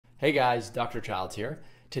Hey guys, Dr. Childs here.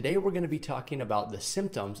 Today we're going to be talking about the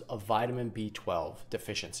symptoms of vitamin B12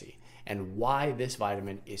 deficiency and why this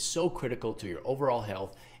vitamin is so critical to your overall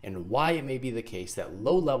health and why it may be the case that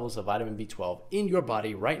low levels of vitamin B12 in your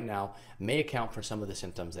body right now may account for some of the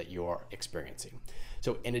symptoms that you are experiencing.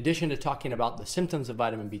 So in addition to talking about the symptoms of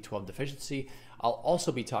vitamin B12 deficiency, I'll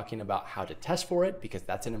also be talking about how to test for it because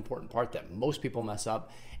that's an important part that most people mess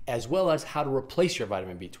up, as well as how to replace your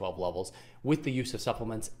vitamin B12 levels with the use of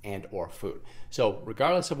supplements and or food. So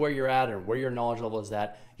regardless of where you're at or where your knowledge level is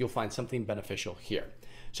at, you'll find something beneficial here.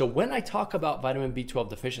 So when I talk about vitamin B12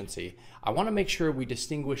 deficiency, I want to make sure we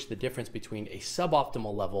distinguish the difference between a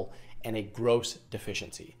suboptimal level and a gross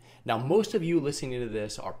deficiency. Now, most of you listening to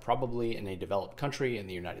this are probably in a developed country, in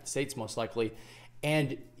the United States most likely,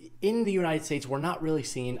 and in the United States, we're not really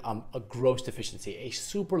seeing a gross deficiency, a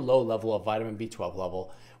super low level of vitamin B12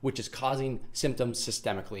 level, which is causing symptoms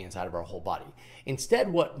systemically inside of our whole body. Instead,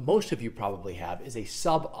 what most of you probably have is a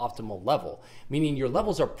suboptimal level, meaning your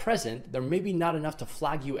levels are present, they're maybe not enough to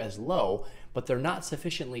flag you as low, but they're not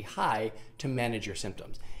sufficiently high to manage your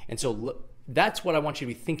symptoms. And so that's what I want you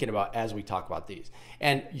to be thinking about as we talk about these.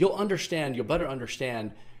 And you'll better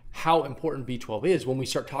understand how important B12 is when we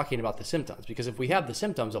start talking about the symptoms, because if we have the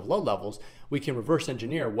symptoms of low levels, we can reverse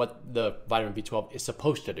engineer what the vitamin B12 is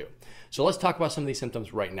supposed to do. So let's talk about some of these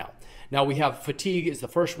symptoms right now. Now we have fatigue is the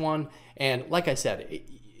first one, and like I said,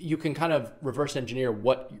 you can kind of reverse engineer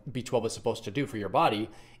what B12 is supposed to do for your body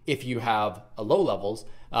if you have low levels,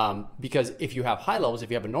 because if you have high levels, if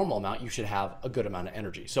you have a normal amount, you should have a good amount of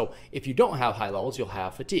energy. So if you don't have high levels, you'll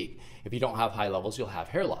have fatigue. If you don't have high levels, you'll have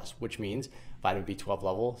hair loss, which means vitamin B12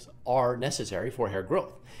 levels are necessary for hair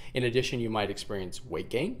growth. In addition, you might experience weight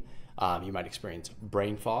gain, you might experience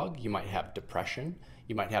brain fog, you might have depression,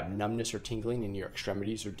 you might have numbness or tingling in your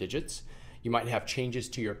extremities or digits, you might have changes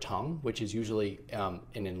to your tongue, which is usually an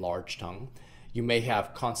enlarged tongue, you may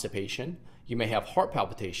have constipation, you may have heart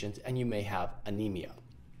palpitations, and you may have anemia.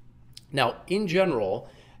 Now, in general,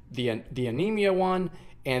 the anemia one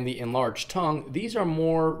and the enlarged tongue, these are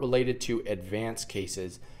more related to advanced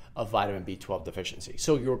cases of vitamin B12 deficiency.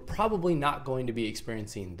 So you're probably not going to be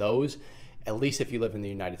experiencing those, at least if you live in the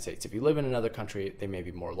United States. If you live in another country, they may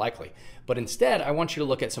be more likely. But instead, I want you to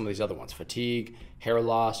look at some of these other ones: fatigue, hair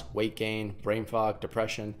loss, weight gain, brain fog,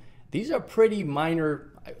 depression. These are pretty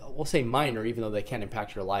minor, we'll say minor, even though they can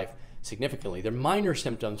impact your life significantly. They're minor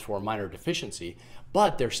symptoms for a minor deficiency,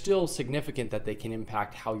 but they're still significant that they can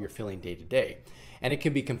impact how you're feeling day to day. And it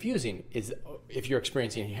can be confusing if you're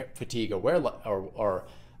experiencing fatigue or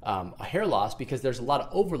a hair loss, because there's a lot of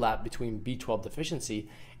overlap between B12 deficiency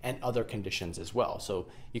and other conditions as well. So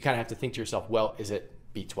you kind of have to think to yourself, well, is it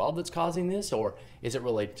B12 that's causing this, or is it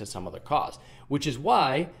related to some other cause? Which is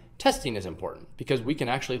why testing is important, because we can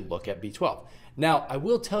actually look at B12. Now, I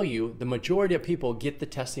will tell you, the majority of people get the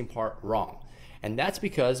testing part wrong. And that's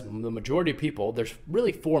because the majority of people, there's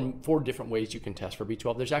really four different ways you can test for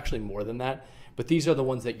B12. There's actually more than that, but these are the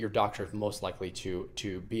ones that your doctor is most likely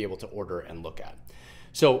to be able to order and look at.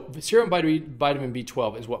 So serum vitamin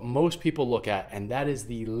B12 is what most people look at, and that is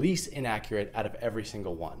the least inaccurate out of every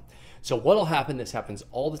single one. So what'll happen, this happens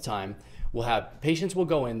all the time, patients will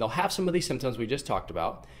go in, they'll have some of these symptoms we just talked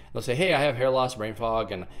about. They'll say, hey, I have hair loss, brain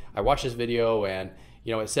fog, and I watched this video and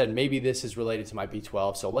it said maybe this is related to my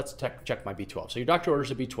B12, so let's check my B12. So your doctor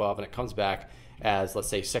orders a B12 and it comes back as, let's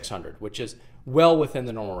say, 600, which is well within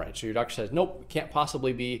the normal range. So your doctor says, nope, it can't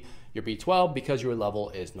possibly be your B12 because your level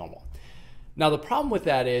is normal. Now, the problem with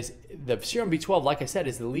that is the serum B12, like I said,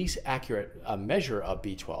 is the least accurate measure of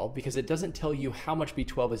B12 because it doesn't tell you how much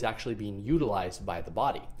B12 is actually being utilized by the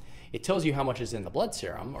body. It tells you how much is in the blood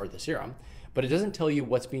serum or the serum, but it doesn't tell you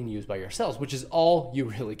what's being used by your cells, which is all you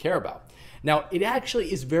really care about. Now, it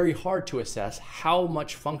actually is very hard to assess how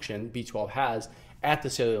much function B12 has at the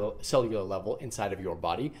cellular level inside of your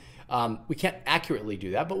body. We can't accurately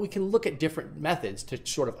do that, but we can look at different methods to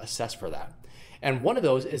sort of assess for that. And one of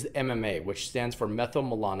those is MMA, which stands for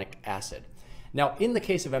methylmalonic acid. Now, in the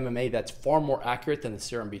case of MMA, that's far more accurate than the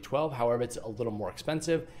serum B12. However, it's a little more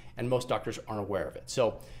expensive, and most doctors aren't aware of it.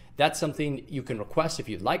 So that's something you can request if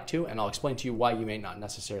you'd like to, and I'll explain to you why you may not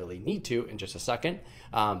necessarily need to in just a second.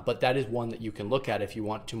 But that is one that you can look at if you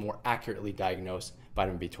want to more accurately diagnose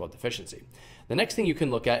vitamin B12 deficiency. The next thing you can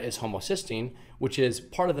look at is homocysteine, which is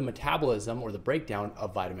part of the metabolism or the breakdown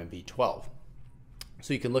of vitamin B12.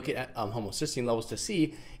 So you can look at homocysteine levels to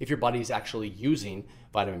see if your body is actually using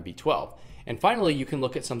vitamin B12. And finally, you can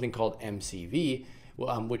look at something called MCV,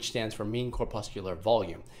 which stands for mean corpuscular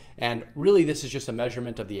volume. And really, this is just a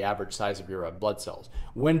measurement of the average size of your red blood cells.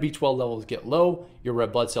 When B12 levels get low, your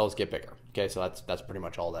red blood cells get bigger. Okay, so that's pretty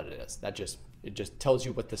much all that it is. That just It just tells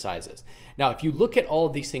you what the size is. Now, if you look at all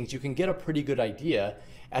of these things, you can get a pretty good idea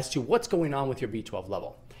as to what's going on with your B12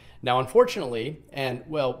 level. Now, unfortunately, and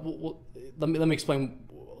well, let me explain.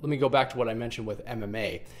 Let me go back to what I mentioned with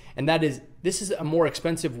MMA, and that is this is a more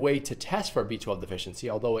expensive way to test for B12 deficiency,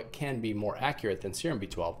 although it can be more accurate than serum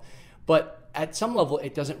B12. But at some level,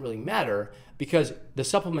 it doesn't really matter because the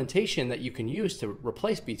supplementation that you can use to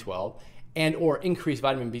replace B12 and or increase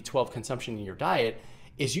vitamin B12 consumption in your diet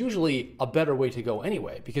is usually a better way to go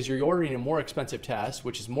anyway, because you're ordering a more expensive test,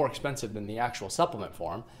 which is more expensive than the actual supplement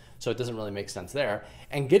form. So it doesn't really make sense there.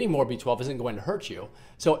 And getting more B12 isn't going to hurt you.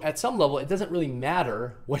 So at some level, it doesn't really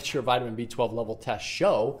matter what your vitamin B12 level tests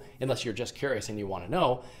show, unless you're just curious and you want to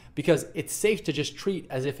know, because it's safe to just treat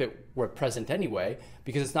as if it were present anyway,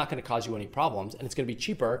 because it's not going to cause you any problems and it's going to be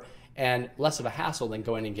cheaper and less of a hassle than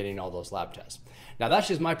going and getting all those lab tests. Now, that's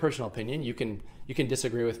just my personal opinion. You can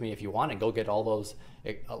disagree with me if you want and go get all those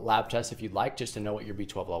lab tests if you'd like, just to know what your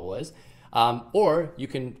B12 level is. Or you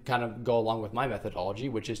can kind of go along with my methodology,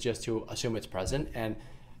 which is just to assume it's present and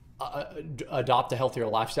adopt a healthier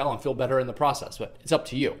lifestyle and feel better in the process, but it's up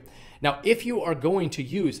to you. Now, if you are going to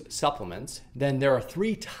use supplements, then there are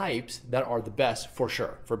 3 types that are the best for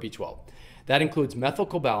sure for B12. That includes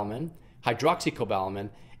methylcobalamin,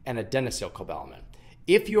 hydroxycobalamin, and adenosylcobalamin.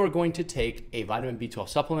 If you are going to take a vitamin B12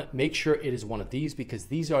 supplement, make sure it is one of these, because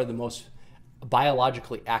these are the most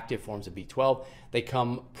biologically active forms of B12. They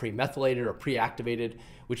come pre-methylated or pre-activated,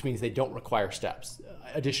 which means they don't require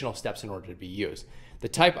additional steps in order to be used. The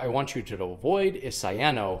type I want you to avoid is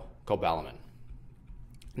cyanocobalamin.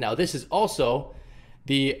 Now, this is also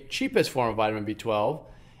the cheapest form of vitamin B12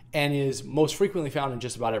 and is most frequently found in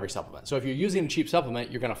just about every supplement. So if you're using a cheap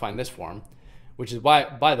supplement, you're going to find this form, which is why,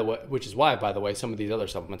 by the way, some of these other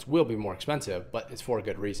supplements will be more expensive, but it's for a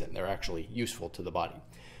good reason. They're actually useful to the body.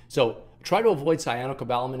 So try to avoid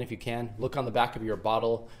cyanocobalamin if you can. Look on the back of your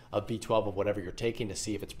bottle of B12 of whatever you're taking to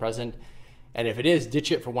see if it's present. And if it is,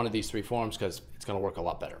 ditch it for one of these 3 forms, because it's going to work a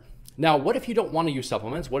lot better. Now, what if you don't want to use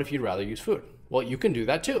supplements? What if you'd rather use food? Well, you can do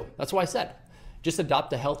that too. That's why I said, just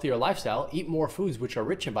adopt a healthier lifestyle, eat more foods which are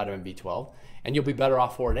rich in vitamin B12, and you'll be better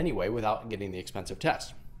off for it anyway without getting the expensive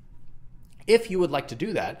test. If you would like to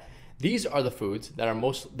do that, these are the foods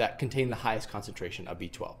that contain the highest concentration of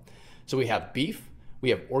B12. So we have beef, we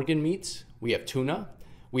have organ meats, we have tuna,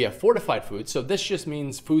 we have fortified foods. So this just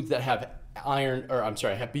means foods that have have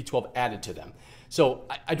B12 added to them. So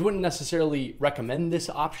I wouldn't necessarily recommend this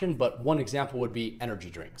option, but one example would be energy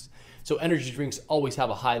drinks. So energy drinks always have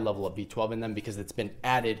a high level of B12 in them because it's been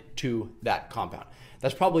added to that compound.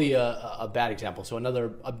 That's probably a bad example. So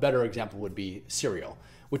a better example would be cereal,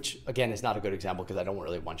 which again is not a good example because I don't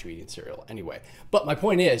really want you eating cereal anyway. But my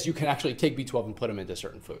point is, you can actually take B12 and put them into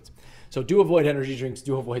certain foods. So do avoid energy drinks,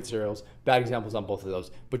 do avoid cereals. Bad examples on both of those.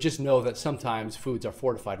 But just know that sometimes foods are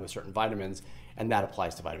fortified with certain vitamins, and that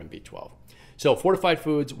applies to vitamin B12. So fortified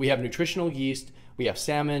foods, we have nutritional yeast, we have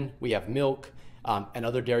salmon, we have milk, and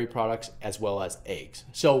other dairy products, as well as eggs.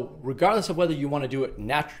 So regardless of whether you want to do it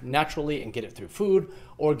naturally and get it through food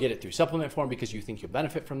or get it through supplement form because you think you'll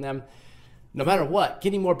benefit from them, no matter what,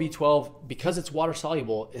 getting more B12, because it's water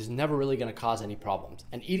soluble, is never really going to cause any problems.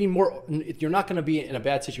 And eating more, you're not going to be in a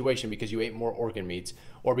bad situation because you ate more organ meats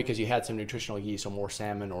or because you had some nutritional yeast or more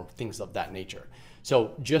salmon or things of that nature.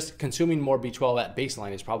 So just consuming more B12 at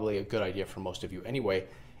baseline is probably a good idea for most of you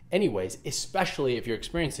anyways, especially if you're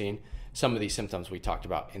experiencing some of these symptoms we talked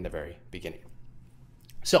about in the very beginning.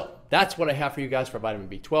 So that's what I have for you guys for vitamin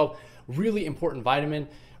B12. Really important vitamin,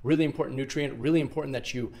 really important nutrient, really important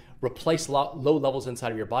that you replace low levels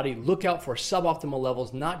inside of your body. Look out for suboptimal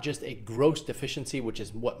levels, not just a gross deficiency, which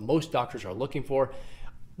is what most doctors are looking for.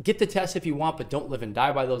 Get the test if you want, but don't live and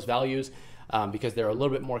die by those values because they're a little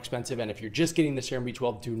bit more expensive. And if you're just getting the serum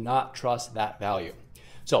B12, do not trust that value.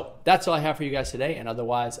 So that's all I have for you guys today. And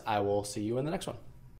otherwise, I will see you in the next one.